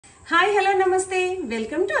Hi hello నమస్తే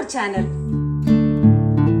welcome to our channel.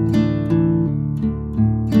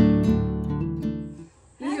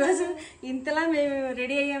 ఈరోజు ఇంతలా మేము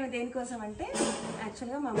రెడీ అయ్యాము దేనికోసం అంటే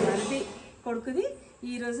యాక్చువల్గా మా మరిది కొడుకుది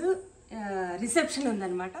ఈరోజు రిసెప్షన్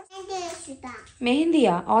ఉందన్నమాట.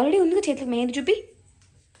 మెహందీయా ఆల్రెడీ ఉంది చేతిలో మెహందీ చూపి.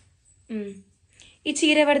 ఈ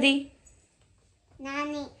చీర ఎవరిది?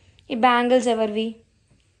 ఈ బ్యాంగిల్స్ ఎవరివి?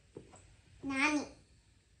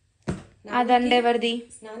 ఆ దండ ఎవరిది?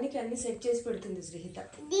 నానికి అన్ని సెట్ చేసి పెడుతుంది శ్రీహిత.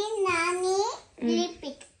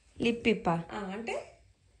 లిప్ పిప్పా అంటే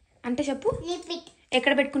అంటే చెప్పు.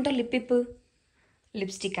 ఎక్కడ పెట్టుకుంటావు లిప్ పిప్?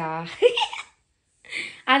 లిప్స్టికా?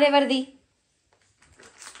 అదెవరిది?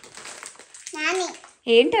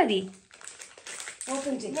 ఏంటది?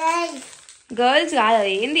 ఓపెన్ చేయి. గర్ల్స్ కాదు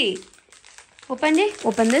అది. ఏంది? ఓపెన్ చేయి.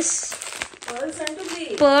 Open this. గర్ల్స్ అంటుంది.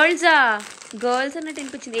 పర్ల్సా? గర్ల్స్ అన్నట్టు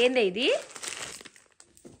వినిపించింది. ఏంది ఇది?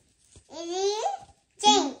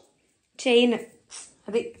 చైన్.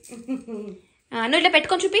 అది నువ్వు ఇట్లా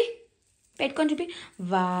పెట్టుకొని చూపి. పెట్టుకొని చూపి.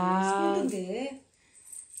 వా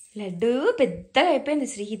లడ్డు పెద్దగా అయిపోయింది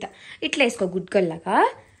శ్రీహిత. ఇట్లా వేసుకో గుడ్కల్లాగా.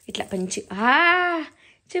 ఇట్లా పంచి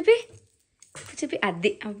చూపి చూపి.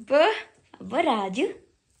 అది అబ్బో అబ్బో రాజు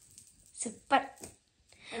సూపర్.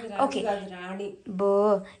 ఓకే బో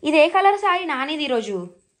ఇది ఏ కలర్ శారీ నానిది ఈరోజు?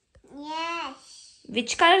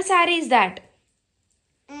 Which colour sari is that?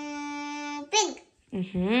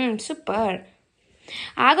 Super.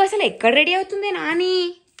 ఆగు, అసలు ఎక్కడ రెడీ అవుతుంది నాని?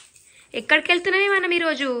 ఎక్కడికి వెళ్తున్నామే మనం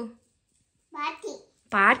ఈరోజు?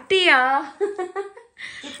 పార్టీయా?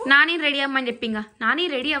 నాని రెడీ అవ్వమని చెప్పింగా. నాని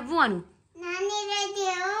రెడీ అవ్వు అను.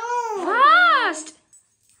 Fast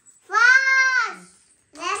fast.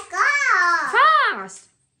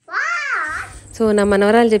 సో నా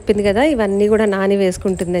మనవరాలు చెప్పింది కదా ఇవన్నీ కూడా నాని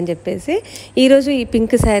వేసుకుంటుందని చెప్పేసి ఈరోజు ఈ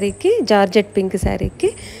పింక్ శారీకి, జార్జెట్ పింక్ శారీకి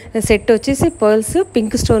సెట్ వచ్చేసి పర్ల్స్,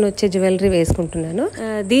 పింక్ స్టోన్ వచ్చే జ్యువెలరీ వేసుకుంటున్నాను.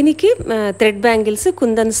 దీనికి థ్రెడ్ బ్యాంగిల్స్,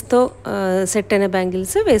 కుందన్స్తో సెట్ అయిన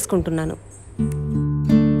బ్యాంగిల్స్ వేసుకుంటున్నాను.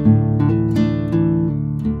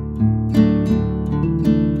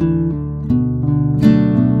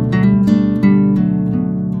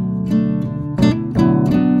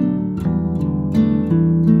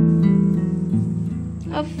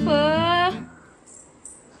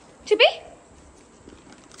 చూపి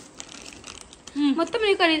మొత్తం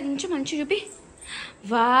నీకు నుంచి మంచి చూపి.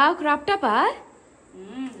 వా క్రాప్ టాపా?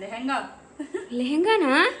 లెహంగా.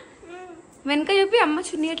 లెహంగానా? వెనక చూపి. అమ్మ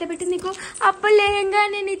చున్నీ ఎట్లా పెట్టింది నీకు? అప్ప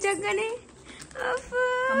లెహంగానే నిజంగానే.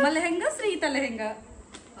 అమ్మ లెహంగా, శ్రీత లెహంగా.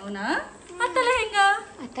 అవునా? అత్త లెహంగా.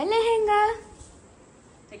 అత్త లెహంగా.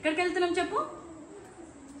 ఎక్కడికి వెళ్తున్నాం చెప్పు.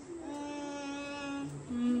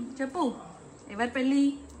 చెప్పు. ఎవరి పెళ్ళి?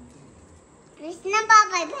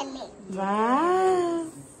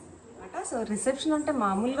 సో రిసెప్షన్ అంటే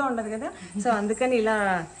మామూలుగా ఉండదు కదా, సో అందుకని ఇలా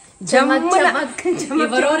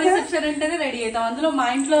ఎవరో రిసెప్షన్ అంటేనే రెడీ అవుతాం. అందులో మా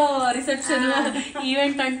ఇంట్లో రిసెప్షన్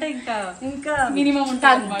ఈవెంట్ అంటే ఇంకా మినిమం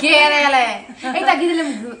ఉంటుంది.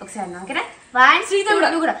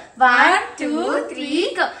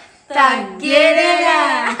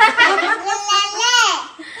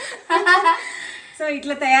 సో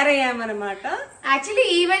ఇట్లా తయారయ్యామన్నమాట. యాక్చువల్లీ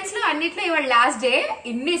ఈవెంట్స్ లో అన్నిట్లో ఇవాళ లాస్ట్ డే.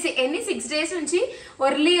 ఎన్ని 6 days నుంచి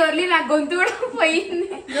ఒర్లీ నాకు గొంతు కూడా పోయింది.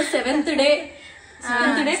 సెవెంత్ డే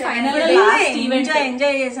ఫైనల్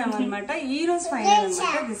ఎంజాయ్ చేసాం అనమాట. ఈ రోజు ఫైనల్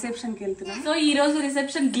అనమాట, రిసెప్షన్ కి వెళ్తున్నాం. సో ఈ రోజు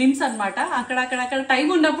రిసెప్షన్ గ్లిమ్స్ అనమాట. అక్కడ టైం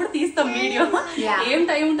ఉన్నప్పుడు తీస్తాం వీడియో. ఏం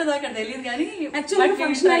టైం ఉంటుందో అక్కడ తెలియదు కానీ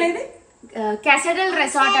ఫంక్షన్ అనేది క్యాసెడల్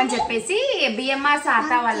రిసార్ట్ అని చెప్పేసి బిఎంఆర్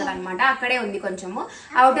సార్తా వాళ్ళది అనమాట. అక్కడే ఉంది, కొంచెము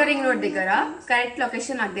ఔటర్ రింగ్ రోడ్ దగ్గర. కరెక్ట్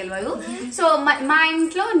లొకేషన్ నాకు తెలియదు. సో మా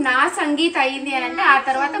ఇంట్లో నా సంగీత్ అయింది అని అంటే ఆ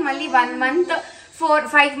తర్వాత మళ్ళీ 1 month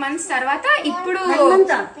 4-5 months తర్వాత ఇప్పుడు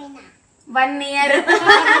 1 year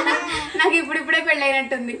నాకు ఇప్పుడిప్పుడే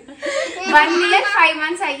పెళ్ళైనట్టుంది. 1 year 5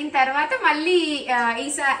 months అయిన తర్వాత మళ్ళీ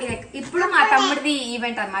ఇప్పుడు మా తమ్ముడిది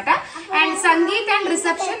ఈవెంట్ అనమాట. అండ్ సంగీత్ అండ్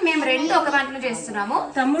రిసెప్షన్ మేము రెండు ఒక దాంట్లో చేస్తున్నాము.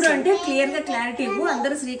 తమ్ముడు అంటే క్లియర్ గా క్లారిటీ ఇవ్వు.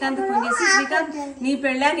 అందరూ శ్రీకాంత్ ఫోన్ చేసి శ్రీకాంత్ నీ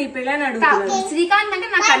పెళ్ళా అని అడుగుతున్నారు. శ్రీకాంత్ అంటే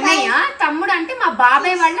నాకు అన్నయ్య, తమ్ముడు అంటే మా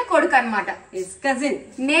బాబాయ్ వాళ్ళ కొడుకు అనమాట, కజిన్.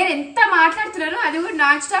 నేను ఎంత మాట్లాడుతున్నాను అది కూడా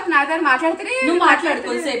నాన్ స్టాప్ నా దగ్గర మాట్లాడుతూనే. నువ్వు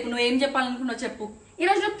మాట్లాడుకోసేపు నువ్వు ఏం చెప్పాలనుకున్నావు చెప్పు. ఈ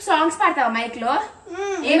రోజు సాంగ్స్ పాడతావా మైక్ లో?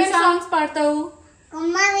 ఏమేమి సాంగ్స్ పాడతావు?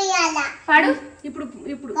 పాడు. ఇప్పుడు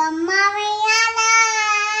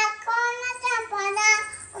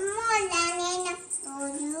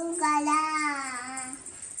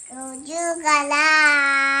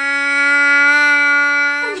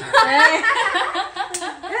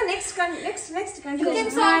next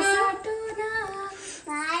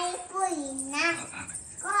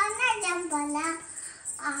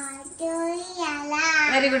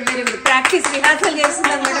very good very good. Practice rehearsal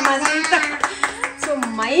చేస్తున్నాం మేడం అదంతా. సో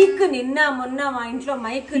మైక్ నిన్న మొన్న మా ఇంట్లో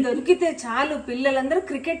మైక్ దొరికితే చాలు పిల్లలందరూ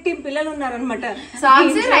క్రికెట్ టీం పిల్లలు ఉన్నారనమాట.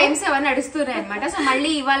 సాంగ్స్ రైమ్స్ అవన్నీ నడుస్తున్నాయి అనమాట. సో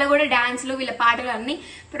మళ్ళీ ఇవాళ కూడా డాన్స్లు వీళ్ళ పాటలు అన్ని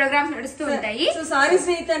ప్రోగ్రామ్స్ నడుస్తూ ఉంటాయి. సో సారీ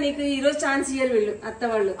స్నేహిత, నీకు ఈ రోజు ఛాన్స్ ఇయ్యారు వీళ్ళు అత్త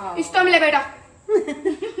వాళ్ళు. ఇష్టంలే బేట.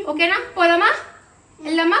 ఓకేనా, పోదామా,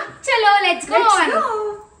 వెళ్దామా? చలో let's go.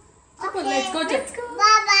 Let's go.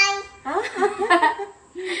 Bye bye.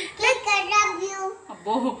 Take care, love you.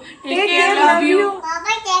 అబ్బో, take care, love you.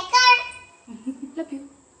 Bye take care. Love you.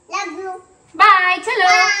 Love you. Bye.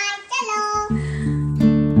 చలో. Bye. Hello.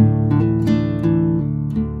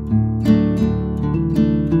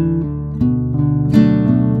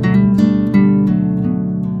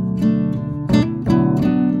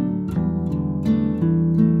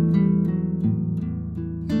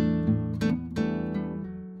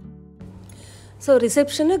 సో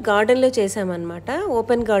రిసెప్షన్ గార్డెన్లో చేసామన్నమాట.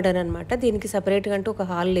 ఓపెన్ గార్డెన్ అనమాట. దీనికి సపరేట్గా అంటూ ఒక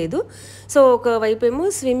హాల్ లేదు. సో ఒక వైపు ఏమో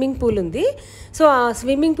స్విమ్మింగ్ పూల్ ఉంది. సో ఆ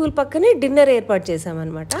స్విమ్మింగ్ పూల్ పక్కనే డిన్నర్ ఏర్పాటు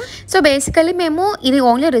చేసామన్నమాట. సో బేసికలీ మేము ఇది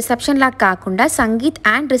ఓన్లీ రిసెప్షన్ లాగా కాకుండా సంగీత్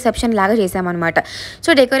అండ్ రిసెప్షన్ లాగా చేసామన్నమాట. సో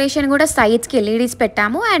డెకరేషన్ కూడా సైడ్స్కి ఎల్ఈడీస్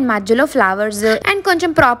పెట్టాము అండ్ మధ్యలో ఫ్లవర్స్ అండ్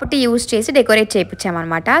కొంచెం ప్రాపర్టీ యూజ్ చేసి decorate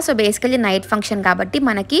చేయించామన్నమాట. So basically night function కాబట్టి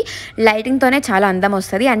మనకి లైటింగ్తోనే చాలా అందం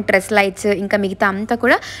వస్తుంది. అండ్ ట్రెస్ లైట్స్ ఇంకా మిగతా అంతా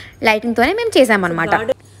కూడా లైటింగ్తోనే మేము చేసామన్నమాట.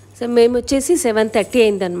 సో మేము వచ్చేసి 7:30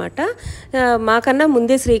 అయిందనమాట. మాకన్నా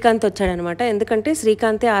ముందే శ్రీకాంత్ వచ్చాడనమాట. ఎందుకంటే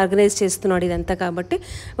శ్రీకాంతే ఆర్గనైజ్ చేస్తున్నాడు ఇదంతా కాబట్టి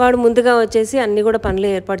వాడు ముందుగా వచ్చేసి అన్నీ కూడా పనులు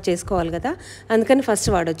ఏర్పాటు చేసుకోవాలి కదా, అందుకని ఫస్ట్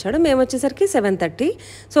వాడు వచ్చాడు. మేము వచ్చేసరికి 7:30.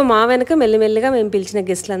 సో మా వెనక మెల్లిమెల్లిగా మేము పిలిచిన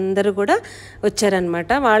గెస్ట్లు అందరూ కూడా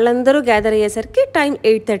వచ్చారనమాట. వాళ్ళందరూ గ్యాదర్ అయ్యేసరికి టైం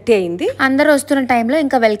 8:30 అయింది. అందరూ వస్తున్న టైంలో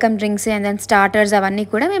ఇంకా welcome drinks and then starters అవన్నీ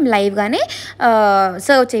కూడా మేము లైవ్గానే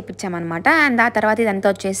సర్వ్ చేయించామన్నమాట. అండ్ ఆ తర్వాత ఇదంతా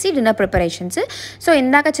వచ్చేసి డిన్నర్ ప్రిపరేషన్స్. సో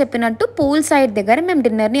ఇందాక చెప్పినట్టు పూల్ సైడ్ దగ్గర మేము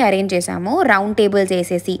డిన్నర్ని అరేంజ్ చేసాము. రౌండ్ టేబుల్స్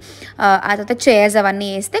వేసేసి ఆ తర్వాత చైర్స్ అవన్నీ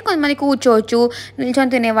వేస్తే కొంతమంది కూర్చోవచ్చు,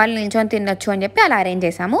 నిల్చొని తినేవాళ్ళు నిల్చొని తినొచ్చు అని చెప్పి అలా అరేంజ్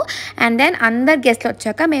చేసాము. అండ్ దెన్ అందరు గెస్ట్లు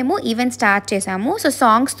వచ్చాక మేము ఈవెంట్ స్టార్ట్ చేసాము. సో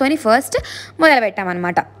సాంగ్స్తోని ఫస్ట్ మొదలు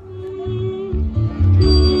పెట్టామన్నమాట.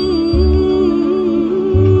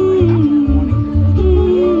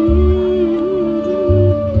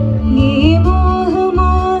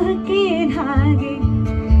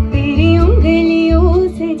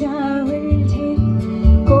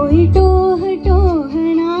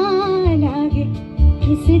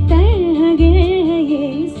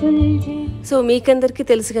 సో మీకందరికీ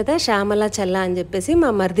తెలుసు కదా శ్యామల చల్ల అని చెప్పేసి మా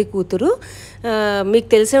మరిది కూతురు. మీకు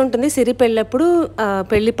తెలిసే ఉంటుంది సిరి పెళ్ళప్పుడు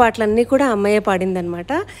పెళ్లి పాటలన్నీ కూడా అమ్మాయే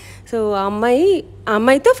పాడిందనమాట. సో ఆ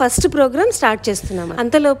అమ్మాయితో ఫస్ట్ ప్రోగ్రామ్ స్టార్ట్ చేస్తున్నాము.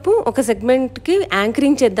 అంతలోపు ఒక సెగ్మెంట్కి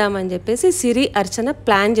యాంకరింగ్ చేద్దామని చెప్పేసి సిరి అర్చన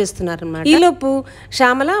ప్లాన్ చేస్తున్నారు అనమాట. ఈలోపు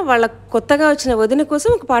శ్యామల వాళ్ళ కొత్తగా వచ్చిన వదిన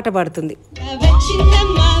కోసం ఒక పాట పాడుతుంది.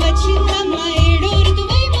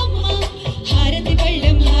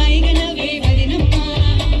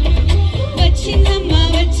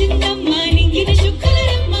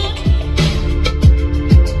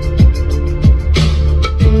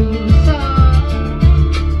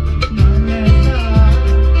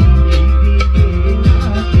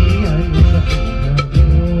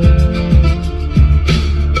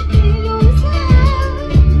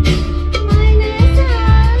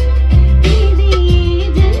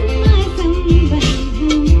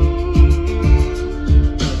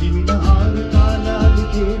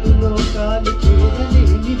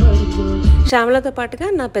 శ్యామలతో పాటుగా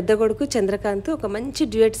నా పెద్ద కొడుకు చంద్రకాంత్ ఒక మంచి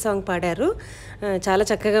డ్యూయట్ సాంగ్ పాడారు. చాలా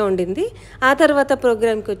చక్కగా ఉండింది. ఆ తర్వాత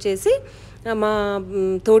ప్రోగ్రామ్కి వచ్చేసి మా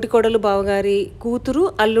తోటికోడలు బావగారి కూతురు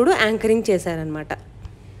అల్లుడు యాంకరింగ్ చేశారనమాట.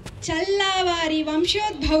 చల్లావారి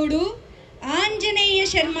వంశోద్భవుడు ఆంజనేయ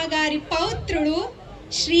శర్మ గారి పౌత్రుడు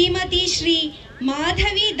శ్రీమతి శ్రీ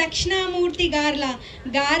మాధవి దక్షిణామూర్తి గార్ల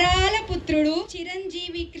గారాల పుత్రుడు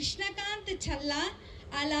చిరంజీవి కృష్ణకాంత్ చల్ల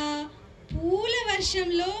అలా పూల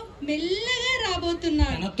వర్షంలో మెల్లగా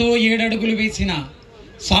రాబోతున్నాడు. తనతో 7 అడుగులు వేసిన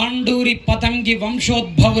సాండూరి పతంగి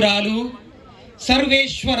వంశోద్భవురాలు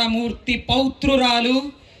సర్వేశ్వరమూర్తి పౌత్రురాలు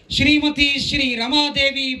శ్రీమతి శ్రీ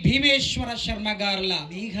రమాదేవి భీమేశ్వర శర్మ గారుల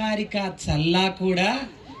నిహారిక చల్లా కూడా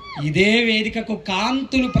ఇదే వేదికకు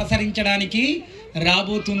కాంతులు ప్రసరించడానికి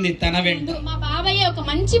రాబోతుంది తన వెంట. మా బాబాయ్య ఒక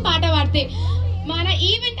మంచి పాట పాడితే మన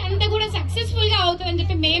ఈవెంట్ అంతా కూడా సక్సెస్ఫుల్ గా అవుతుందని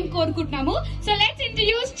చెప్పి మేము కోరుకుంటున్నాము. సో లెట్స్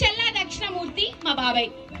ఇంట్రడ్యూస్ చల్లా దక్షిణమూర్తి మా బాబాయ్.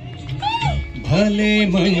 భలే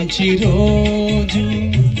మంచి రోజు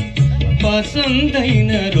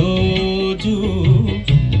వసంతైన రోజు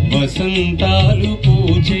వసంతాలు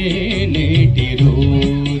పూచే నేటి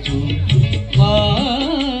రోజు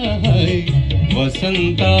హాయ్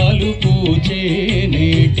వసంతాలు పూచే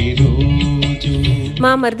నేటి రోజు మా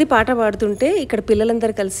మరిది పాట పాడుతుంటే ఇక్కడ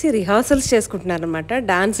పిల్లలందరూ కలిసి రిహార్సల్స్ చేసుకుంటున్నారు అనమాట.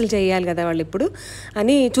 డాన్సులు చేయాలి కదా వాళ్ళు ఇప్పుడు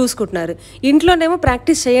అని చూసుకుంటున్నారు. ఇంట్లోనేమో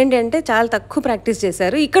ప్రాక్టీస్ చేయండి అంటే చాలా తక్కువ ప్రాక్టీస్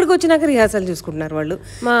చేశారు. ఇక్కడికి వచ్చినాక రిహార్సల్ చూసుకుంటున్నారు వాళ్ళు.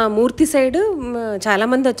 మా మూర్తి సైడ్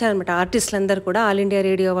చాలామంది వచ్చారనమాట. ఆర్టిస్టులు అందరూ కూడా, ఆల్ ఇండియా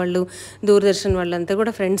రేడియో వాళ్ళు, దూరదర్శన్ వాళ్ళంతా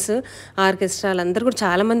కూడా, ఫ్రెండ్స్, ఆర్కెస్ట్రాలు అందరూ కూడా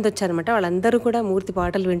చాలామంది వచ్చారనమాట. వాళ్ళందరూ కూడా మూర్తి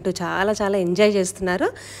పాటలు వింటూ చాలా చాలా ఎంజాయ్ చేస్తున్నారు.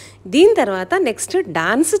 దీని తర్వాత నెక్స్ట్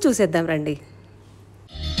డాన్స్ చూసేద్దాం రండి.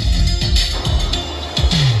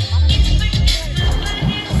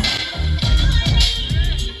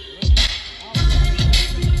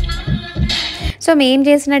 సో మేము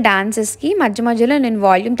చేసిన డాన్సెస్కి మధ్య మధ్యలో నేను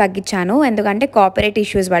వాల్యూమ్ తగ్గించాను, ఎందుకంటే కాపీరైట్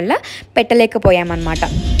ఇష్యూస్ వల్ల పెట్టలేకపోయామన్నమాట.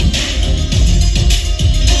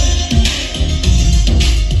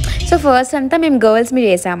 సో ఫస్ట్ అంతా మేము గర్ల్స్ మీద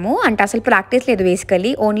చేసాము, అంటే అసలు ప్రాక్టీస్ లేదు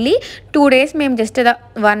బేసికలీ. ఓన్లీ 2 days మేము జస్ట్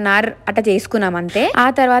 1 hour అట్లా చేసుకున్నాం అంతే. ఆ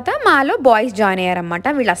తర్వాత మాలో బాయ్స్ జాయిన్ అయ్యారన్నమాట.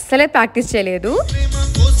 వీళ్ళు అస్సలే ప్రాక్టీస్ చేయలేదు.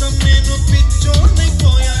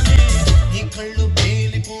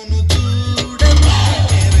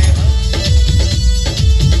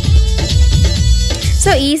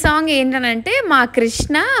 సో ఈ సాంగ్ ఏంటనంటే మా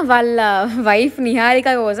కృష్ణ వాళ్ళ వైఫ్ నిహారిక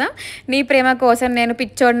కోసం, నీ ప్రేమ కోసం నేను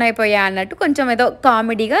పిచ్చోడిని అయిపోయా అన్నట్టు కొంచెం ఏదో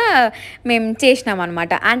కామెడీగా మేము చేసినాం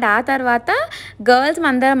అనమాట. అండ్ ఆ తర్వాత గర్ల్స్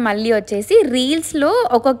అందరం మళ్ళీ వచ్చేసి రీల్స్లో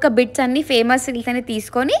ఒక్కొక్క బిట్స్ అన్ని ఫేమస్ రీల్స్ అన్ని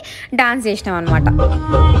తీసుకొని డాన్స్ చేసినాం అనమాట.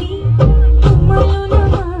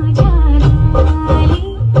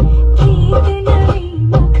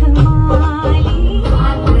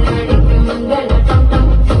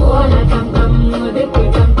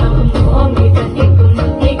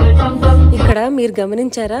 ఇక్కడ మీరు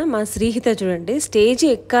గమనించారా, మా శ్రీహిత చూడండి, స్టేజ్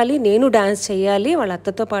ఎక్కాలి, నేను డాన్స్ చేయాలి వాళ్ళ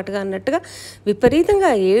అత్తతో పాటుగా అన్నట్టుగా విపరీతంగా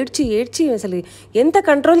ఏడ్చి ఏడ్చి అసలు ఎంత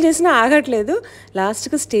కంట్రోల్ చేసినా ఆగట్లేదు.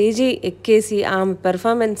 లాస్ట్కి స్టేజ్ ఎక్కేసి ఆమె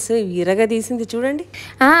పెర్ఫార్మెన్స్ విరగదీసింది చూడండి.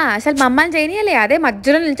 అసలు మమ్మల్ని చేయనియాలి, అదే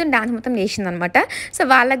మధ్యలో నిల్చొని డాన్స్ మొత్తం చేసింది అనమాట. సో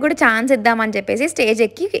వాళ్ళకి కూడా ఛాన్స్ ఇద్దామని చెప్పేసి స్టేజ్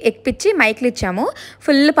ఎక్కిపించి మైక్లు ఇచ్చాము.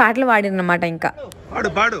 ఫుల్ పాటలు పాడినమాట. ఇంకా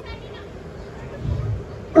పాడు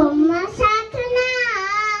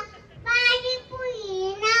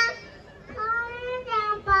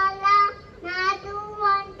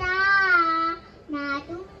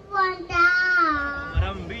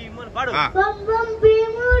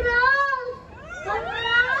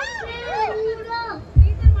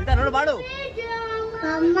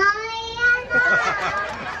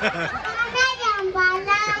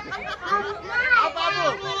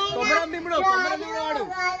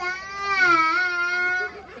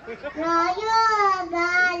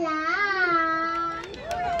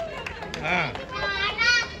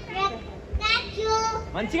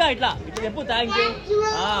మంచిగా ఇట్లా ఇట్లా చెప్పు థాంక్యూ.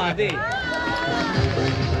 అదే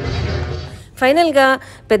ఫైనల్గా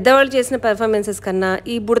పెద్దవాళ్ళు చేసిన పెర్ఫార్మెన్సెస్ కన్నా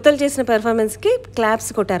ఈ బుడతలు చేసిన పెర్ఫార్మెన్స్కి క్లాప్స్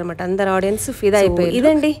కొట్టారనమాట. అందరు ఆడియన్స్ ఫిదా అయిపోయారు.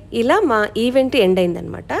 ఇదండి, ఇలా మా ఈవెంట్ ఎండ్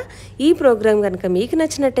అయిందనమాట. ఈ ప్రోగ్రామ్ కనుక మీకు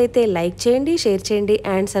నచ్చినట్టయితే లైక్ చేయండి, షేర్ చేయండి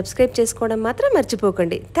అండ్ సబ్స్క్రైబ్ చేసుకోవడం మాత్రం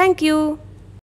మర్చిపోకండి. Thank you.